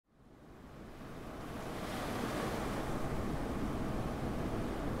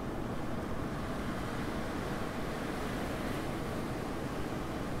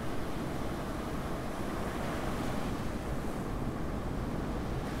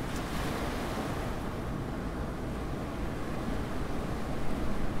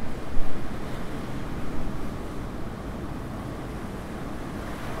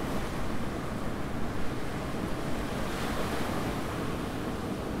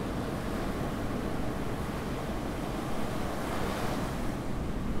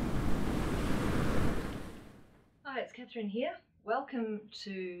Catherine here. Welcome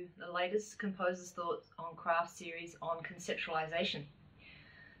to the latest Composer's Thoughts on Craft series on conceptualization.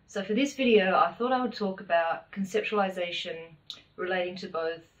 So for this video I thought I would talk about conceptualization relating to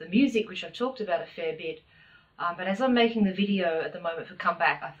both the music, which I've talked about a fair bit, but as I'm making the video at the moment for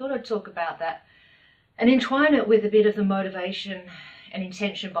Comeback, I thought I'd talk about that and entwine it with a bit of the motivation and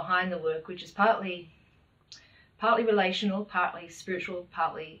intention behind the work, which is partly relational, partly spiritual,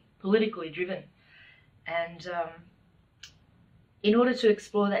 partly politically driven. And in order to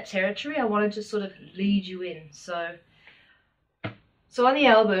explore that territory, I wanted to sort of lead you in. So on the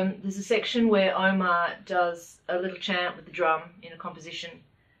album, there's a section where Oma does a little chant with the drum in a composition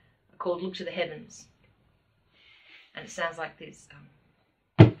called Look to the Heavens. And it sounds like this.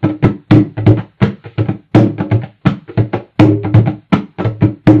 Look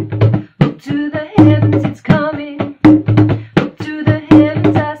to the heavens, it's coming. Look to the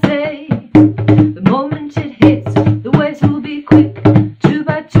heavens, I say. The moment it hits, the waves will be quick. 2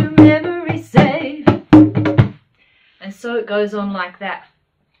 by 2 memory save. And so it goes on like that.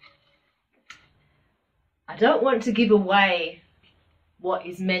 I don't want to give away what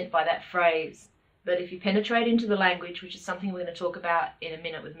is meant by that phrase, but if you penetrate into the language, which is something we're going to talk about in a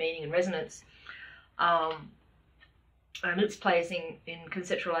minute with meaning and resonance, and its place in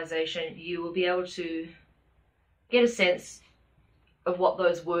conceptualization, you will be able to get a sense of what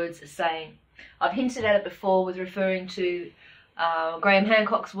those words are saying. I've hinted at it before with referring to Graham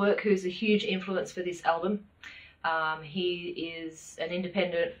Hancock's work, who's a huge influence for this album. He is an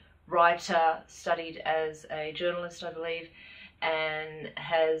independent writer, studied as a journalist, I believe, and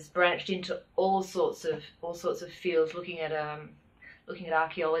has branched into all sorts of fields, looking at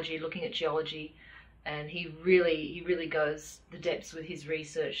archaeology, looking at geology, and he really goes the depths with his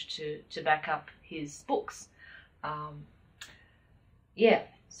research to back up his books. Yeah,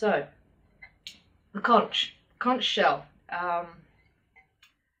 so the conch shell.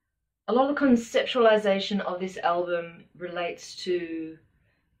 A lot of the conceptualization of this album relates to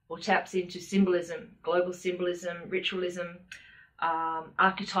or taps into symbolism, global symbolism, ritualism,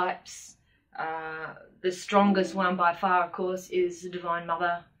 archetypes. The strongest one by far, of course, is the Divine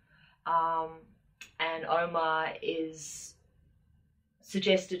Mother, and Oma is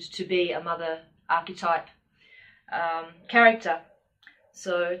suggested to be a mother archetype character.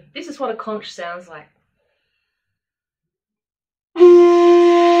 So this is what a conch sounds like.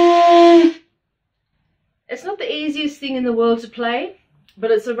 It's not the easiest thing in the world to play, but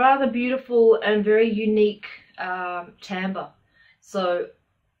it's a rather beautiful and very unique timbre. So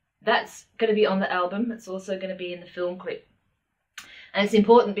that's going to be on the album. It's also going to be in the film clip. And it's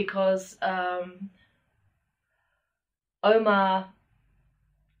important because Oma,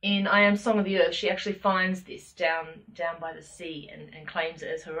 in I Am Song of the Earth, she actually finds this down by the sea and claims it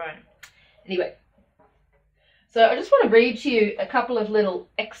as her own. Anyway, so I just want to read to you a couple of little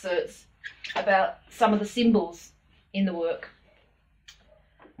excerpts about some of the symbols in the work.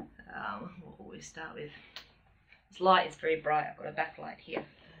 What will we start with? This light is very bright. I've got a backlight here.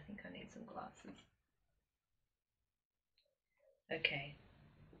 I think I need some glasses. Okay.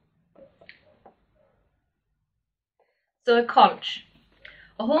 So a conch.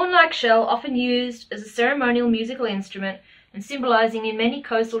 A horn-like shell often used as a ceremonial musical instrument and symbolizing in many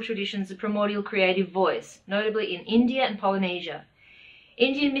coastal traditions the primordial creative voice, notably in India and Polynesia.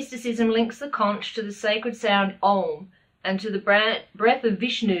 Indian mysticism links the conch to the sacred sound Om and to the breath of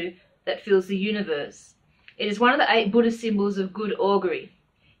Vishnu that fills the universe. It is one of the 8 Buddhist symbols of good augury.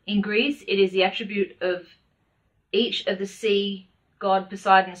 In Greece, it is the attribute of each of the sea god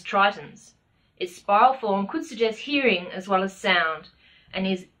Poseidon's tritons. Its spiral form could suggest hearing as well as sound, and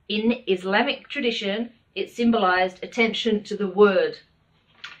is in Islamic tradition, it symbolized attention to the word.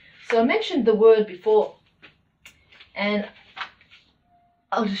 So I mentioned the word before, and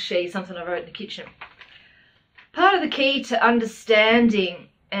I'll just show you something I wrote in the kitchen. Part of the key to understanding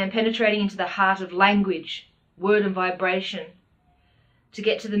and penetrating into the heart of language, word and vibration, to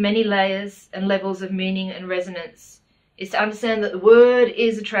get to the many layers and levels of meaning and resonance, is to understand that the word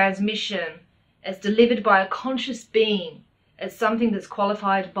is a transmission as delivered by a conscious being, as something that's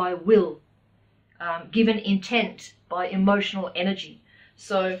qualified by will, given intent by emotional energy.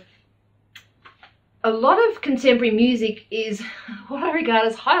 So a lot of contemporary music is what I regard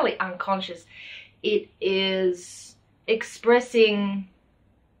as highly unconscious. It is expressing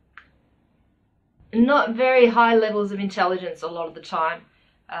not very high levels of intelligence a lot of the time,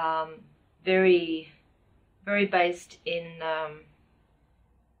 very based in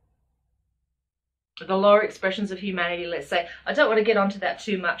the lower expressions of humanity, let's say. I don't want to get onto that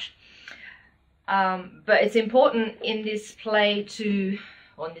too much, but it's important in this play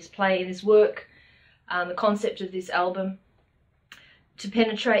in this work the concept of this album, to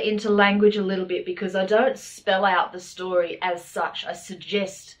penetrate into language a little bit, because I don't spell out the story as such. I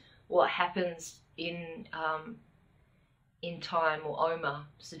suggest what happens in time, or Oma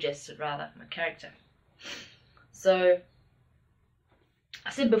suggests it rather, my character. So I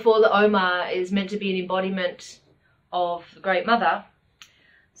said before that Oma is meant to be an embodiment of the Great Mother.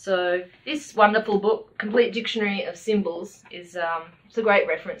 So this wonderful book, Complete Dictionary of Symbols, is it's a great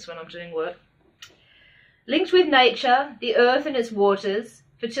reference when I'm doing work. Linked with nature, the earth and its waters,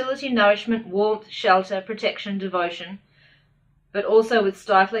 fertility, nourishment, warmth, shelter, protection, devotion, but also with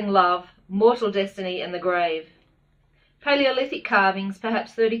stifling love, mortal destiny, and the grave. Paleolithic carvings,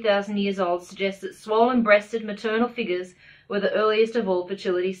 perhaps 30,000 years old, suggest that swollen-breasted maternal figures were the earliest of all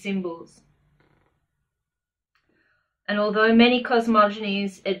fertility symbols. And although many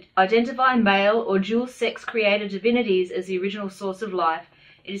cosmogonies identify male or dual-sex created divinities as the original source of life,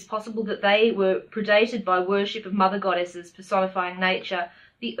 it is possible that they were predated by worship of mother goddesses personifying nature,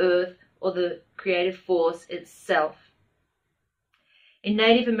 the earth, or the creative force itself. In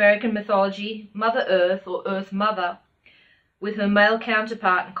Native American mythology, Mother Earth, or Earth Mother, with her male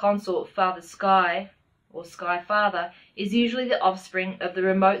counterpart and consort Father Sky, or Sky Father, is usually the offspring of the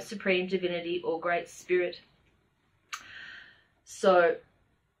remote supreme divinity or great spirit. So,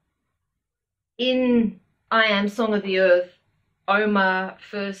 in I Am Song of the Earth, Oma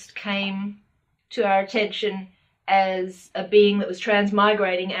first came to our attention as a being that was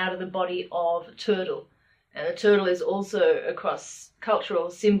transmigrating out of the body of a turtle. And the turtle is also a cross-cultural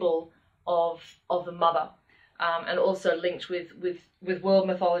symbol of the mother, and also linked with world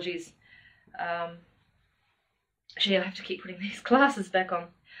mythologies. Actually, I have to keep putting these glasses back on.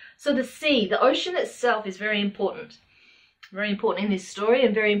 So the sea, the ocean itself, is very important. Very important in this story,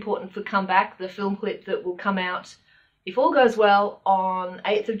 and very important for Comeback, the film clip that will come out, if all goes well, on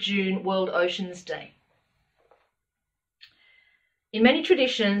 8th of June, World Oceans Day. In many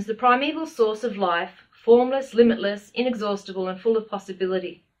traditions, the primeval source of life, formless, limitless, inexhaustible, and full of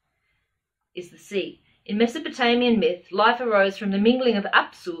possibility, is the sea. In Mesopotamian myth, life arose from the mingling of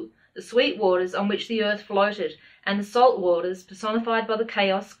Apsu, the sweet waters on which the earth floated, and the salt waters, personified by the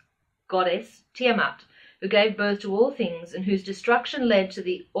chaos goddess Tiamat, who gave birth to all things and whose destruction led to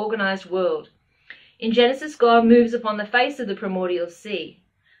the organized world. In Genesis, God moves upon the face of the primordial sea.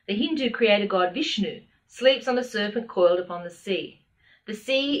 The Hindu creator god Vishnu sleeps on a serpent coiled upon the sea. The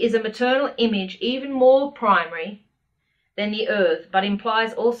sea is a maternal image even more primary than the earth, but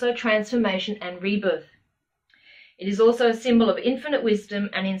implies also transformation and rebirth. It is also a symbol of infinite wisdom,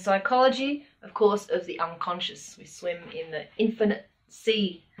 and in psychology, of course, of the unconscious. We swim in the infinite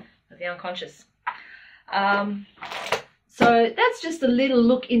sea of the unconscious. So that's just a little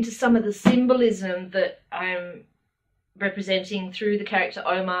look into some of the symbolism that I'm representing through the character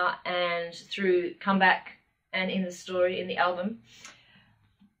Oma and through Comeback and in the story, in the album.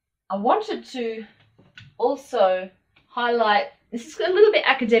 I wanted to also highlight, this is a little bit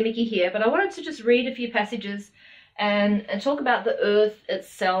academic-y here, but I wanted to just read a few passages and talk about the earth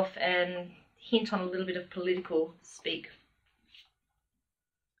itself and hint on a little bit of political speak.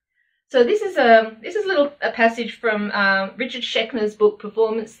 So this is a passage from Richard Schechner's book,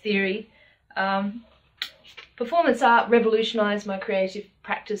 Performance Theory. Performance art revolutionised my creative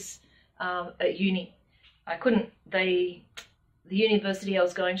practice at uni. The university I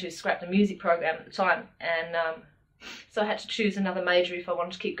was going to scrapped the music program at the time, and so I had to choose another major if I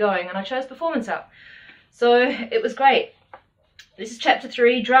wanted to keep going, and I chose performance art. So it was great. This is chapter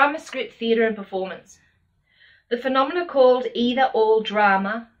 3, Drama, Script, Theatre and Performance. The phenomena called either all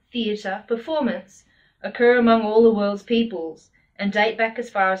drama, theatre, performance occur among all the world's peoples and date back as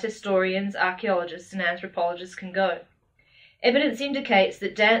far as historians, archaeologists and anthropologists can go. Evidence indicates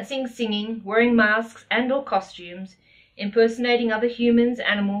that dancing, singing, wearing masks and or costumes, impersonating other humans,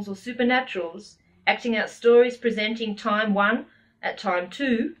 animals or supernaturals, acting out stories presenting time 1 at time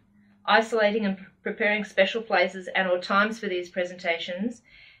 2, isolating and preparing special places and or times for these presentations,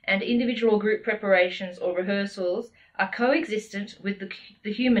 and individual or group preparations or rehearsals are coexistent with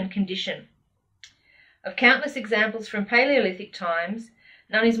the human condition. Of countless examples from Paleolithic times,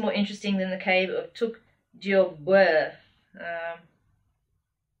 none is more interesting than the cave of Tuk-Diobwer,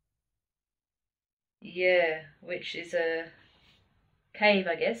 which is a cave,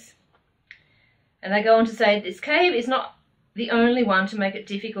 I guess. And they go on to say this cave is not the only one to make it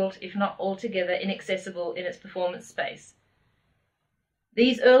difficult, if not altogether inaccessible in its performance space.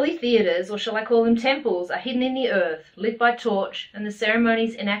 These early theatres, or shall I call them temples, are hidden in the earth, lit by torch, and the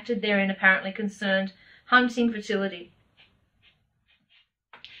ceremonies enacted therein apparently concerned hunting fertility.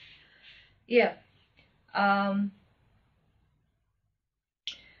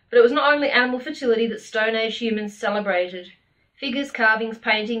 But it was not only animal fertility that Stone Age humans celebrated. Figures, carvings,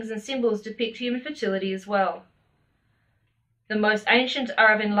 paintings, and symbols depict human fertility as well. The most ancient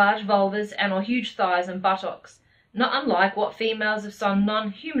are of enlarged vulvas and or huge thighs and buttocks, not unlike what females of some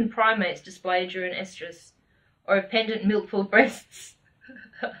non-human primates display during estrus, or of pendant milk-full breasts.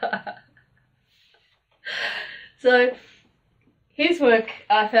 So, his work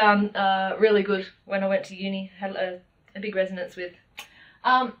I found really good when I went to uni, had a big resonance with.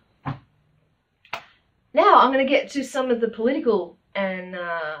 Now I'm going to get to some of the political, and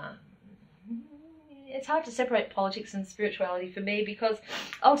it's hard to separate politics and spirituality for me, because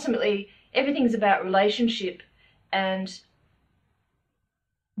ultimately everything's about relationship, and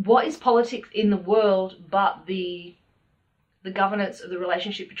what is politics in the world but the governance of the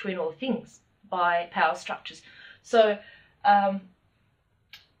relationship between all things by power structures. So there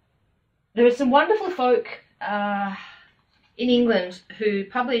are some wonderful folk in England who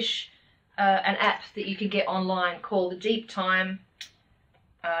publish an app that you can get online called the Deep Time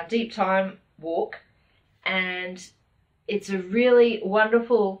Walk, and it's a really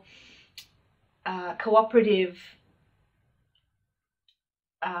wonderful cooperative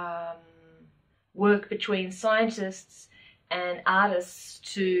work between scientists and artists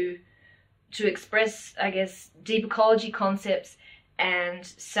to express, I guess, deep ecology concepts and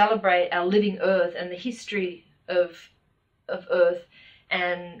celebrate our living Earth and the history of Earth,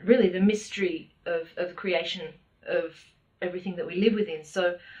 and really the mystery of the creation of everything that we live within.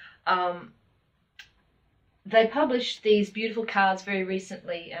 So they published these beautiful cards very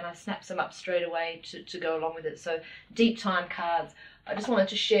recently, and I snapped them up straight away to go along with it. So Deep Time cards. I just wanted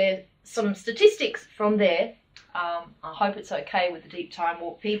to share some statistics from there. I hope it's okay with the Deep Time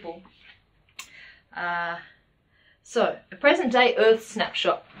Walk people. So, a present-day Earth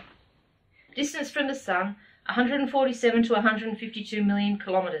snapshot. Distance from the Sun, 147 to 152 million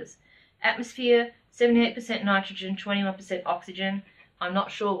kilometres. Atmosphere, 78% nitrogen, 21% oxygen. I'm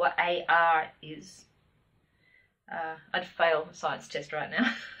not sure what AR is. I'd fail a science test right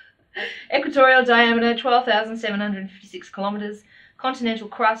now. Equatorial diameter, 12,756 kilometres. Continental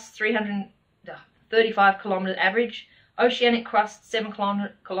crust, 335 kilometre average. Oceanic crust, 7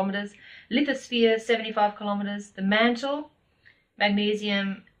 kilometres. Lithosphere, 75 kilometres. The mantle,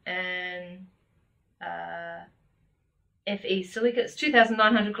 magnesium and Fe silicates,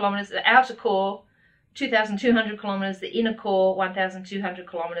 2,900 kilometres. The outer core, 2,200 kilometres. The inner core, 1,200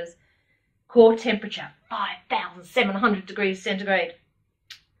 kilometres. Core temperature, 5,700 degrees centigrade.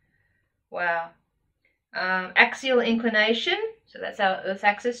 Wow. Axial inclination, so that's our Earth's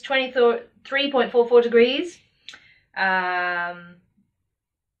axis, 23.44 degrees.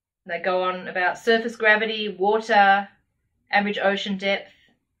 They go on about surface gravity, water, average ocean depth.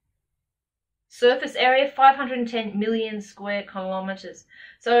 Surface area, 510 million square kilometres.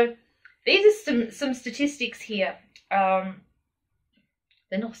 So these are some statistics here. They're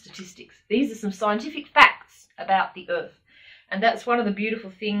not statistics. These are some scientific facts about the Earth. And that's one of the beautiful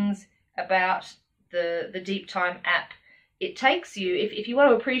things about the Deep Time app. It takes you, if you want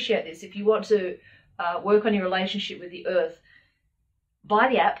to appreciate this, if you want to work on your relationship with the Earth, buy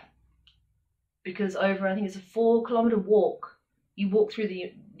the app, because over, I think it's a 4-kilometre walk, you walk through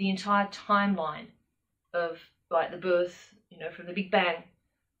the entire timeline of like the birth, you know, from the Big Bang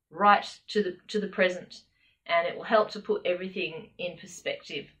right to the present, and it will help to put everything in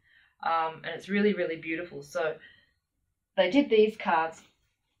perspective, and it's really, really beautiful. So they did these cards,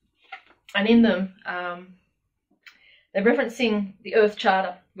 and in them they're referencing the Earth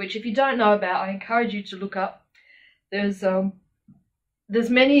Charter, which if you don't know about, I encourage you to look up. There's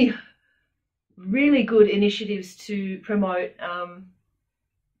many really good initiatives to promote, to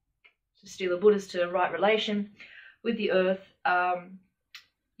steal a Buddhist, to right relation with the Earth.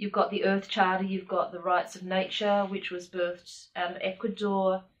 You've got the Earth Charter, you've got the Rights of Nature, which was birthed out of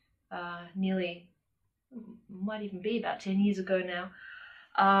Ecuador nearly, might even be about 10 years ago now.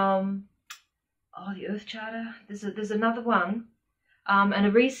 Oh, the Earth Charter. There's another one, and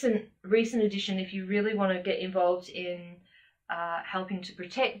a recent edition. If you really want to get involved in helping to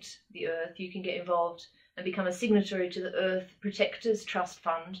protect the Earth, you can get involved and become a signatory to the Earth Protectors Trust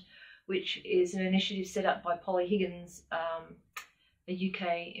Fund, which is an initiative set up by Polly Higgins, a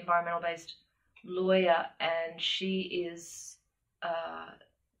UK environmental-based lawyer, and she is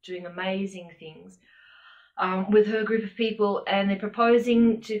doing amazing things with her group of people, and they're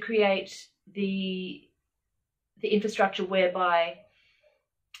proposing to create the infrastructure whereby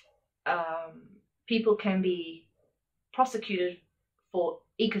people can be prosecuted for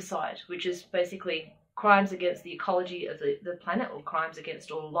ecocide, which is basically crimes against the ecology of the planet, or crimes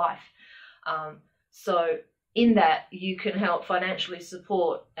against all life. So in that you can help financially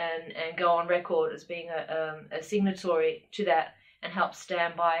support and go on record as being a signatory to that and help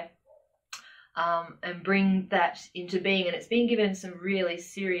stand by and bring that into being. And it's been given some really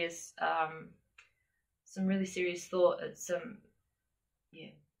serious thought at some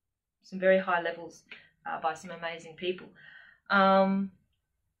very high levels by some amazing people.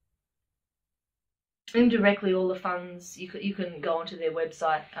 Indirectly, all the funds, you can go onto their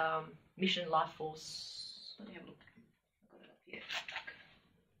website, Mission Life Force. Let me have a look. I've got it up here.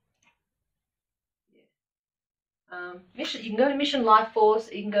 You can go to Mission Life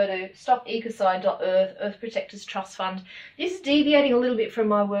Force. You can go to stopecocide.earth, Earth Protectors Trust Fund. This is deviating a little bit from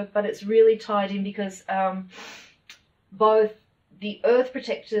my work, but it's really tied in because both the Earth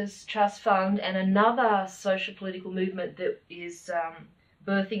Protectors Trust Fund and another social political movement that is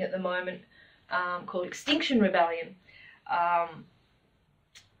birthing at the moment, called Extinction Rebellion, are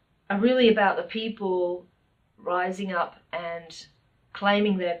really about the people rising up and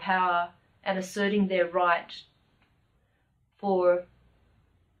claiming their power and asserting their right for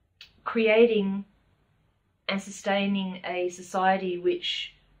creating and sustaining a society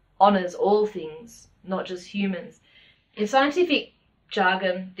which honours all things, not just humans. In scientific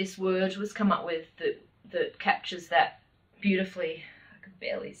jargon, this word was come up with that captures that beautifully. I can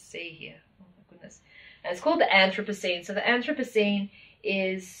barely see here. Oh my goodness. And it's called the Anthropocene. So the Anthropocene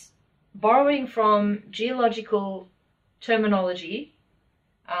is borrowing from geological terminology,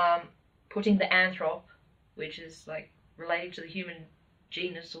 putting the anthrop, which is like related to the human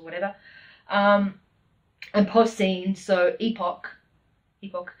genus or whatever, and postcene, so epoch,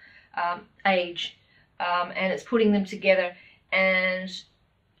 age, and it's putting them together. And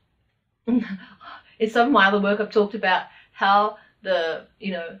in some of my other work, I've talked about how the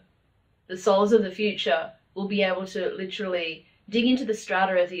souls of the future will be able to literally dig into the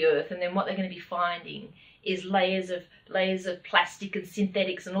strata of the earth, and then what they're going to be finding is layers of plastic and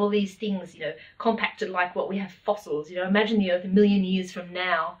synthetics and all these things, compacted like what we have fossils. Imagine the earth a million years from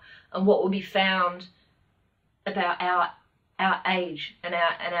now and what will be found about our age and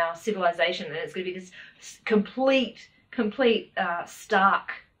our civilization. And it's going to be this complete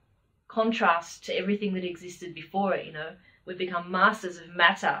stark contrast to everything that existed before it. We've become masters of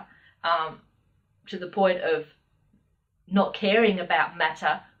matter, to the point of not caring about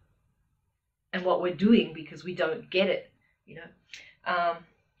matter and what we're doing because we don't get it,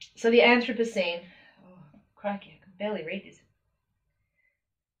 So the Anthropocene, oh, crikey, I can barely read this.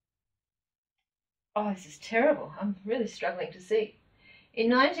 Oh, this is terrible. I'm really struggling to see. In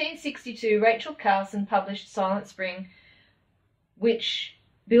 1962, Rachel Carson published Silent Spring, which,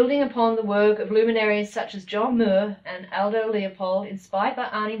 building upon the work of luminaries such as John Muir and Aldo Leopold, inspired by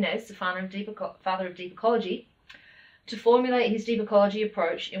Arnie Naess, the father of deep ecology, to formulate his deep ecology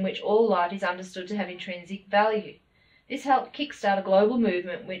approach in which all light is understood to have intrinsic value. This helped kickstart a global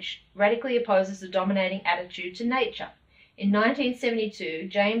movement which radically opposes the dominating attitude to nature. In 1972,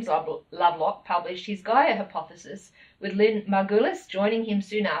 James Lovelock published his Gaia hypothesis, with Lynn Margulis joining him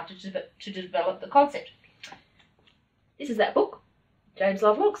soon after to develop the concept. This is that book, James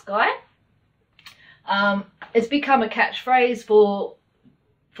Lovelock's Gaia. It's become a catchphrase for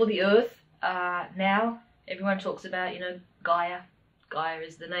the Earth now. Everyone talks about, Gaia. Gaia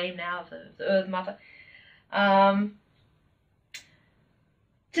is the name now of the Earth Mother.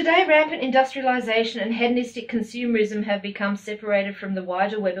 Today, rampant industrialization and hedonistic consumerism have become separated from the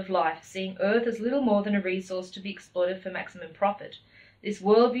wider web of life, seeing Earth as little more than a resource to be exploited for maximum profit. This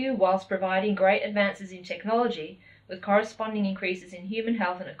worldview, whilst providing great advances in technology, with corresponding increases in human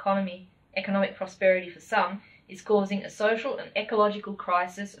health and economic prosperity for some, is causing a social and ecological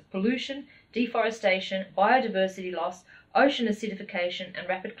crisis of pollution, deforestation, biodiversity loss, ocean acidification, and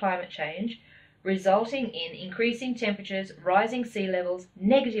rapid climate change, resulting in increasing temperatures, rising sea levels,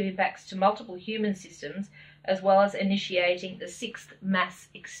 negative impacts to multiple human systems, as well as initiating the sixth mass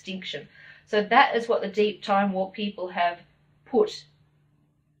extinction. So that is what the Deep Time Warp people have put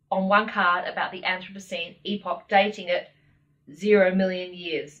on one card about the Anthropocene epoch, dating it 0 million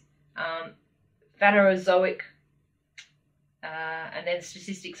years. Phanerozoic, and then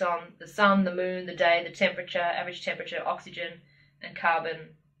statistics on the sun, the moon, the day, the temperature, average temperature, oxygen, and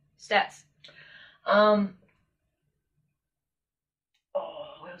carbon stats. Where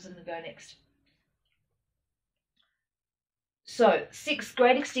was I going to go next? So, sixth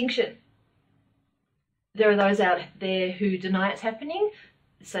great extinction. There are those out there who deny it's happening.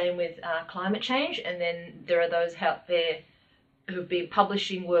 Same with climate change. And then there are those out there who have been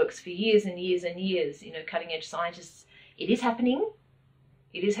publishing works for years and years and years, cutting edge scientists. It is happening.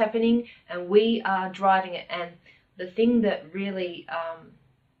 It is happening, and we are driving it. And the thing that really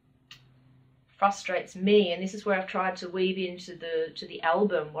frustrates me, and this is where I've tried to weave into the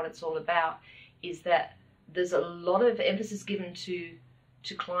album what it's all about, is that there's a lot of emphasis given to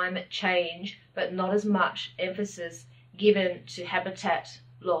climate change, but not as much emphasis given to habitat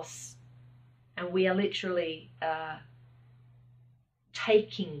loss. And we are literally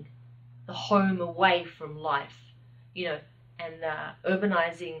taking the home away from life, you know, and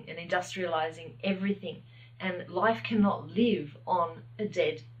urbanizing and industrializing everything. And life cannot live on a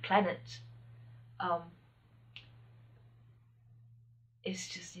dead planet. It's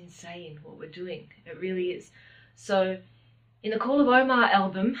just insane what we're doing. It really is. So in the Call of Oma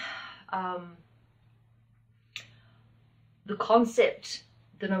album, the concept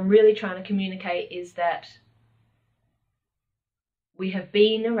that I'm really trying to communicate is that we have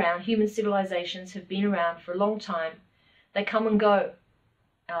been around, human civilizations have been around for a long time. They come and go.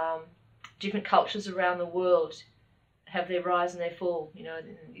 Different cultures around the world have their rise and their fall. You know,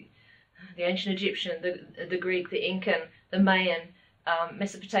 the ancient Egyptian, the Greek, the Incan, the Mayan,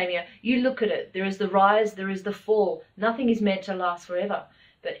 Mesopotamia. You look at it, there is the rise, there is the fall. Nothing is meant to last forever.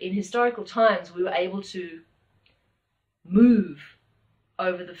 But in historical times, we were able to move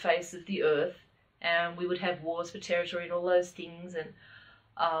over the face of the earth, and we would have wars for territory and all those things, and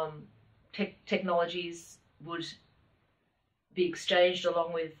technologies would be exchanged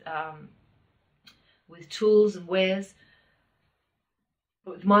along with tools and wares.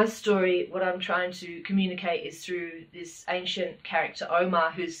 But with my story, what I'm trying to communicate is through this ancient character,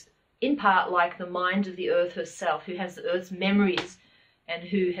 Oma, who's in part like the mind of the earth herself, who has the earth's memories and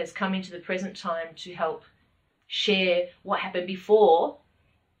who has come into the present time to help share what happened before,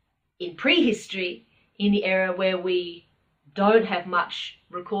 in prehistory, in the era where we don't have much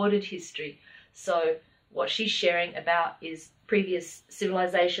recorded history. So what she's sharing about is previous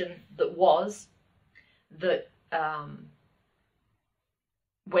civilization that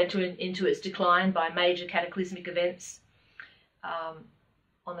went into its decline by major cataclysmic events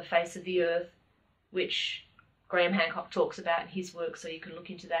on the face of the earth, which Graham Hancock talks about in his work. So you can look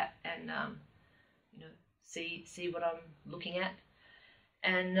into that and you know, see what I'm looking at.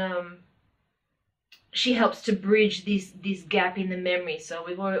 And she helps to bridge this gap in the memory. So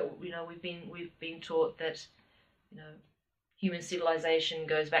we've been taught that, you know, human civilization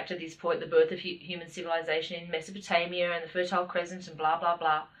goes back to this point, the birth of human civilization in Mesopotamia and the Fertile Crescent and blah, blah,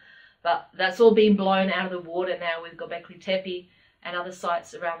 blah. But that's all been blown out of the water now with Göbekli Tepe and other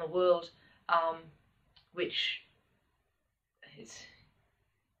sites around the world, which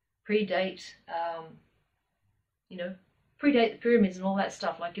predate the pyramids and all that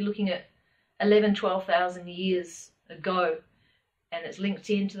stuff. Like, you're looking at 11,000, 12,000 years ago, and it's linked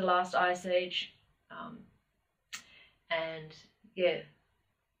into the last ice age. And yeah,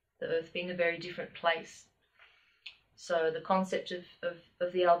 the earth being a very different place. So the concept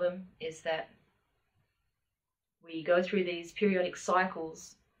of the album is that we go through these periodic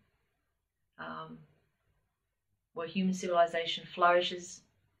cycles where human civilization flourishes,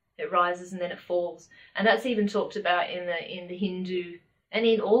 it rises and then it falls. And that's even talked about in the Hindu and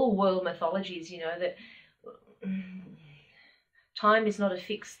in all world mythologies, you know, that time is not a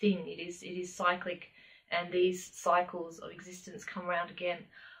fixed thing, it is cyclic. And these cycles of existence come around again.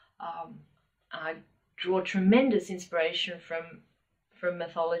 I draw tremendous inspiration from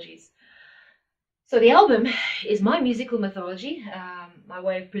mythologies. So the album is my musical mythology, my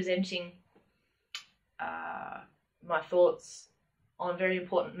way of presenting my thoughts on very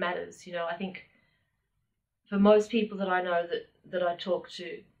important matters. You know, I think for most people that I know that I talk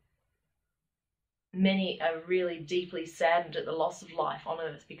to, many are really deeply saddened at the loss of life on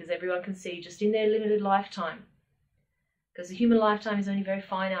Earth, because everyone can see just in their limited lifetime, because the human lifetime is only very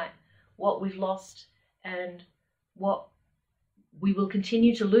finite, what we've lost and what we will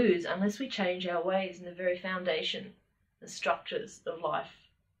continue to lose unless we change our ways in the very foundation, the structures of life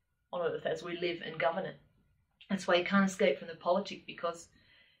on Earth as we live and govern it. That's why you can't escape from the politics, because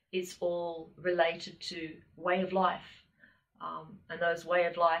it's all related to way of life, and those way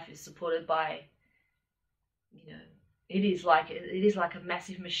of life is supported by, you know, it is like a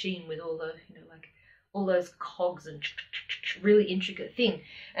massive machine with all the, you know, like all those cogs and really intricate thing.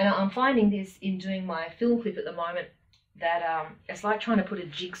 And I'm finding this in doing my film clip at the moment, that it's like trying to put a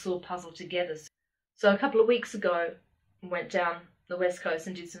jigsaw puzzle together. So a couple of weeks ago, I went down the West Coast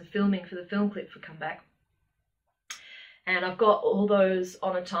and did some filming for the film clip for Comeback. And I've got all those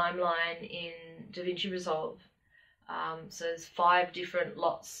on a timeline in DaVinci Resolve. So there's 5 different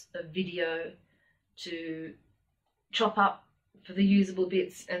lots of video to chop up for the usable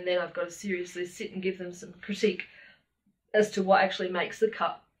bits, and then I've got to seriously sit and give them some critique as to what actually makes the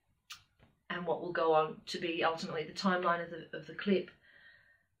cut and what will go on to be ultimately the timeline of the clip.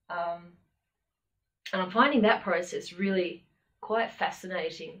 And I'm finding that process really quite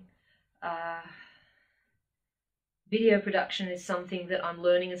fascinating. Video production is something that I'm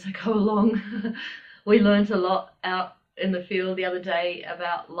learning as I go along. We learned a lot out in the field the other day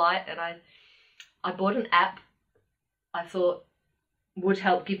about light, and I bought an app I thought would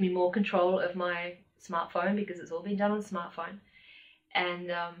help give me more control of my smartphone, because it's all been done on smartphone.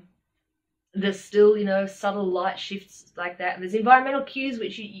 And there's still, you know, subtle light shifts like that. And there's environmental cues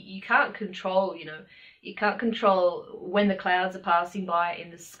which you can't control, you know. You can't control when the clouds are passing by in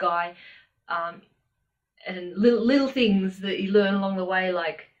the sky. And little things that you learn along the way,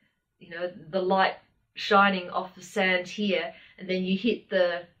 like, you know, the light shining off the sand here, and then you hit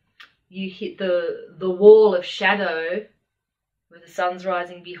the wall of shadow where the sun's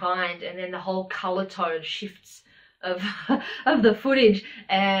rising behind, and then the whole color tone shifts of the footage,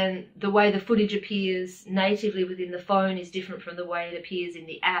 and the way the footage appears natively within the phone is different from the way it appears in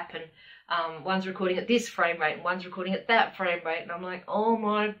the app. And one's recording at this frame rate and one's recording at that frame rate, and I'm like, oh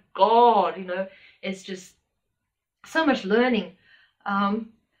my god, you know, it's just so much learning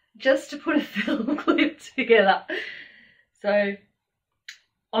just to put a film clip together. So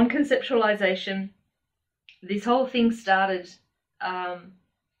on conceptualization, this whole thing started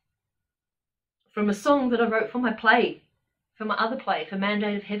from a song that I wrote for my play, for my other play, for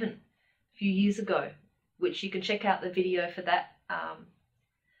Mandate of Heaven, a few years ago, which you can check out the video for that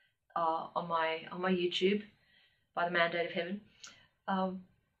on my YouTube, by the Mandate of Heaven. And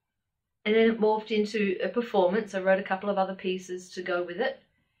then it morphed into a performance. I wrote a couple of other pieces to go with it,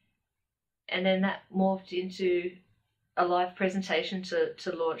 and then that morphed into a live presentation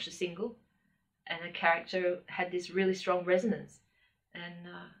to launch a single, and the character had this really strong resonance, and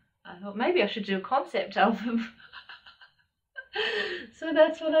I thought maybe I should do a concept album. So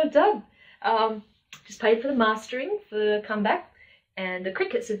that's what I've done. Just paid for the mastering for the comeback, and the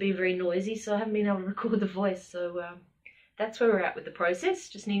crickets have been very noisy, so I haven't been able to record the voice. So that's where we're at with the process.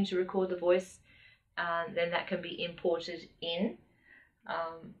 Just needing to record the voice, and then that can be imported in.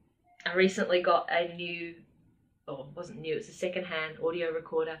 I recently got a new, or it wasn't new, it's a second-hand audio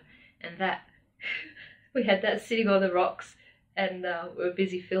recorder, and that we had that sitting on the rocks, and we were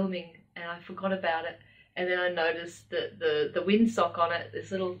busy filming, and I forgot about it. And then I noticed that the windsock on it,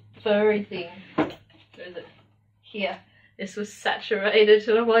 this little furry thing, where is it? Here. This was saturated,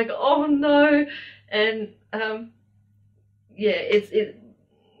 and I'm like, oh no. And yeah, it's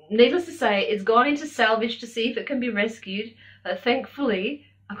needless to say, it's gone into salvage to see if it can be rescued. Thankfully,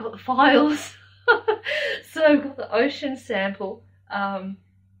 I've got the files. So I've got the ocean sample, and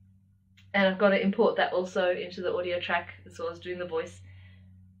I've got to import that also into the audio track as well as doing the voice,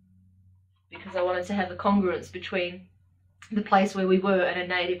 because I wanted to have the congruence between the place where we were and a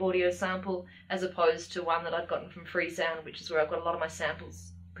native audio sample, as opposed to one that I'd gotten from Freesound, which is where I've got a lot of my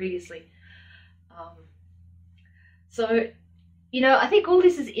samples previously. So, you know, I think all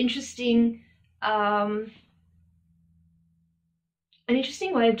this is interesting, an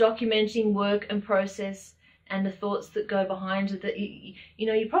interesting way of documenting work and process and the thoughts that go behind it that, you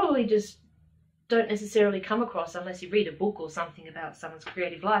know, you probably just don't necessarily come across unless you read a book or something about someone's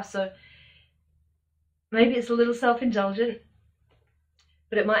creative life. So maybe it's a little self-indulgent,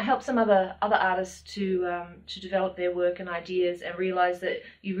 but it might help some other artists to develop their work and ideas and realize that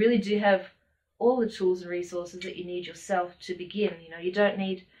you really do have all the tools and resources that you need yourself to begin. You know, you don't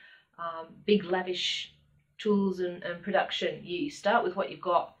need big lavish tools and production. You start with what you've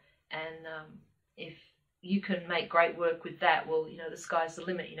got, and if you can make great work with that, well, you know, the sky's the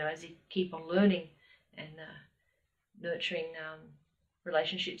limit, you know, as you keep on learning and nurturing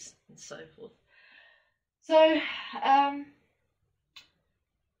relationships and so forth. So I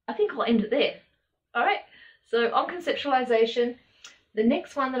think I'll end it there. All right, so on conceptualization, the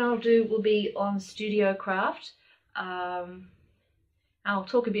next one that I'll do will be on studio craft. I'll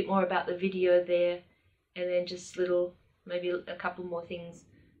talk a bit more about the video there, and then just maybe a couple more things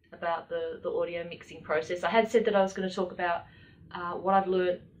about the audio mixing process. I had said that I was going to talk about what I've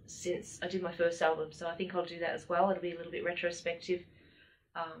learned since I did my first album, so I think I'll do that as well. It'll be a little bit retrospective,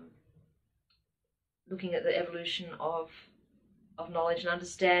 looking at the evolution of knowledge and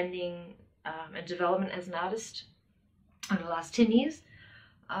understanding and development as an artist over the last 10 years.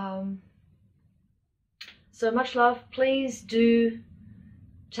 So much love. Please do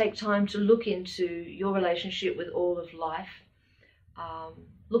take time to look into your relationship with all of life.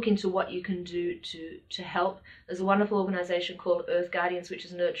 Look into what you can do to help. There's a wonderful organisation called Earth Guardians, which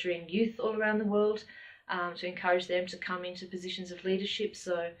is nurturing youth all around the world to encourage them to come into positions of leadership.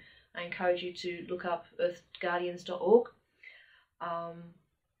 So I encourage you to look up earthguardians.org.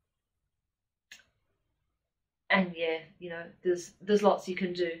 And yeah, you know, there's lots you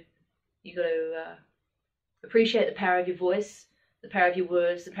can do. You got to Appreciate the power of your voice, the power of your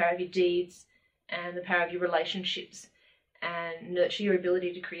words, the power of your deeds, and the power of your relationships, and nurture your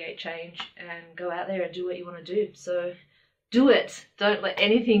ability to create change and go out there and do what you want to do. So do it. Don't let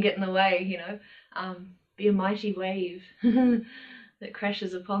anything get in the way, you know. Be a mighty wave that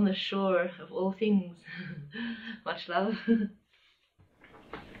crashes upon the shore of all things. Much love.